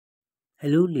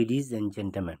Hello, ladies and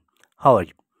gentlemen. How are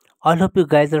you? I hope you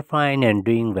guys are fine and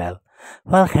doing well.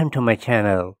 Welcome to my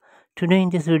channel. Today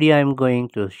in this video, I'm going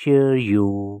to share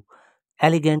you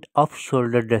elegant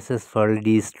off-shoulder dresses for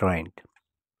ladies trend.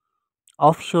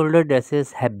 Off-shoulder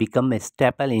dresses have become a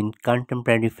staple in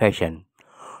contemporary fashion,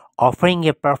 offering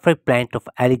a perfect blend of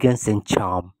elegance and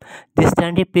charm. These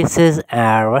trendy pieces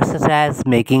are versatile,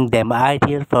 making them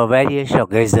ideal for various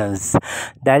occasions.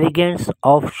 The elegance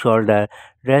off-shoulder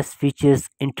dress features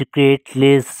intricate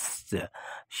lace.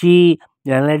 She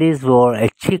Young ladies wore a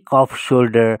chic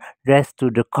off-shoulder dress to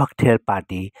the cocktail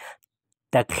party.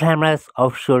 The glamorous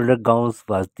off-shoulder gowns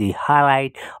was the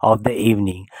highlight of the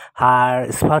evening.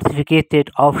 Her sophisticated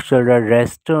off-shoulder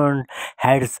dress turned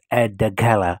heads at the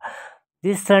gala.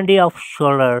 This Sunday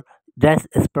off-shoulder dress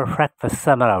is perfect for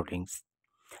summer outings.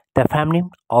 The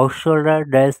feminine off-shoulder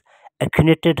dress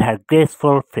accentuated her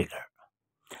graceful figure.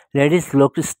 Ladies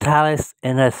looked stylish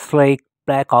in her sleek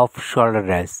black off-shoulder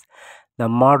dress. The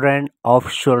modern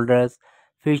off-shoulders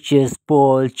features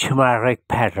bold, chimeric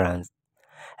patterns.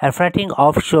 A flattering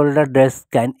off-shoulder dress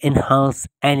can enhance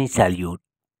any salute.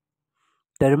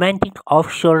 The romantic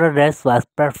off-shoulder dress was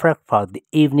perfect for the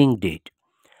evening date.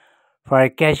 For a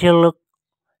casual look,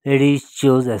 ladies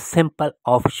chose a simple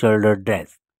off-shoulder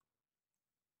dress.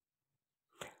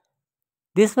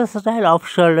 This versatile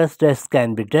off-shoulder dress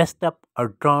can be dressed up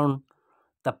or down.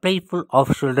 The playful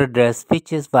off-shoulder dress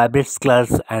features vibrant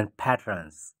colors and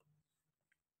patterns.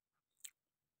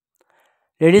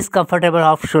 Ladies' comfortable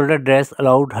off-shoulder dress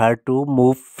allowed her to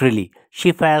move freely.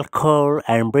 She felt cool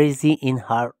and breezy in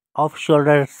her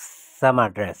off-shoulder summer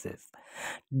dresses.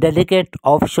 Delicate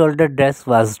off-shoulder dress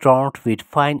was drawn with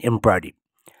fine embroidery.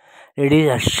 Ladies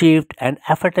achieved an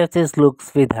effortless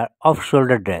looks with her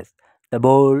off-shoulder dress. The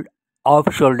bold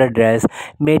off-shoulder dress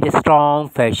made a strong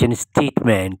fashion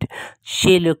statement.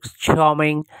 She looks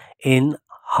charming in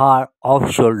her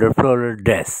off-shoulder floral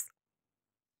dress.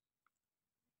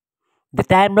 The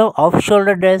timeless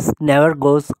off-shoulder dress never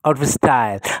goes out of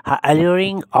style. Her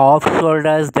alluring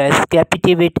off-shoulder dress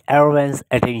captivate everyone's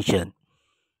attention.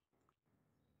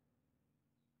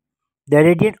 The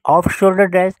radiant off-shoulder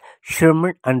dress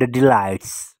shimmered under the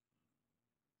lights.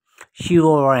 She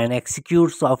wore an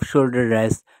execute off-shoulder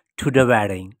dress to the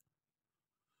wedding.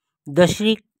 The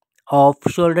chic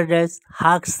off-shoulder dress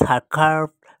hugs her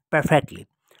curve perfectly.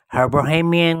 Her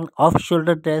bohemian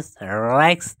off-shoulder dress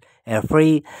relaxed a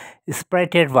free,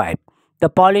 spirited vibe. The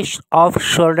polished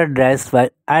off-shoulder dress was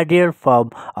ideal for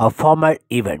a formal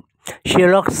event. She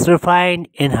looks refined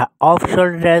in her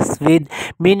off-shoulder dress with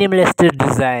minimalist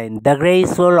design. The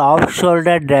graceful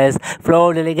off-shoulder dress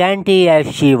flowed elegantly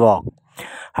as she walked.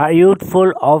 Her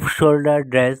youthful off-shoulder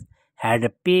dress had a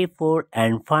playful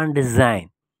and fun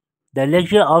design. The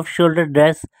luxury off-shoulder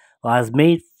dress was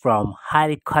made from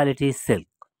high-quality silk.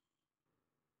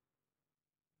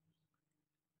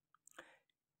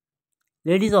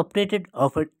 Ladies opted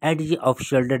for edgy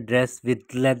off-shoulder dress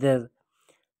with leather.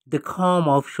 The calm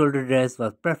off-shoulder dress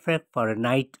was perfect for a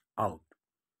night out.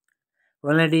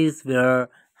 When ladies wear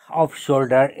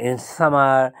off-shoulder in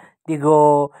summer, they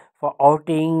go for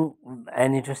outing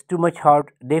and it was too much hot.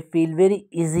 They feel very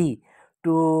easy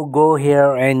to go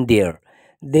here and there.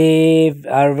 They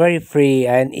are very free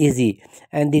and easy,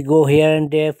 and they go here and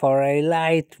there for a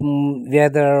light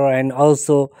weather and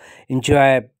also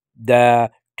enjoy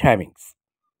the timings.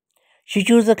 She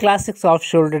chose a classic soft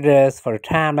shoulder dress for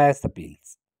timeless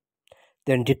appeals.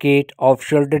 The intricate off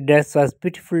shoulder dress was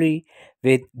beautifully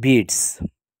with beads.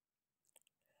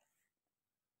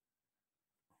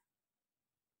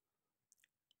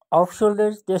 Off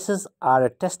shoulder dresses are a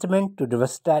testament to the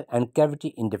versatile and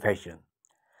creativity in the fashion.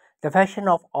 The fashion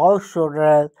of off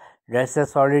shoulder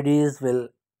dresses for ladies will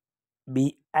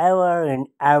be ever in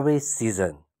every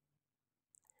season.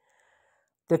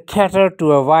 They cater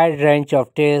to a wide range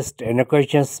of tastes and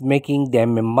occasions, making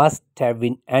them a must have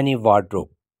in any wardrobe.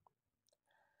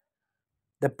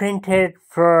 The printed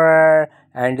floral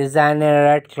and designer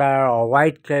red color or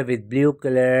white color with blue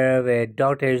color with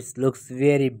dots looks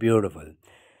very beautiful.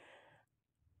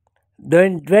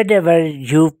 Whenever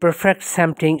you prefer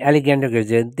something elegant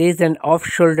occasion, there is an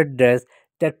off-shoulder dress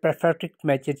that perfectly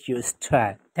matches your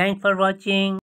style. Thanks for watching.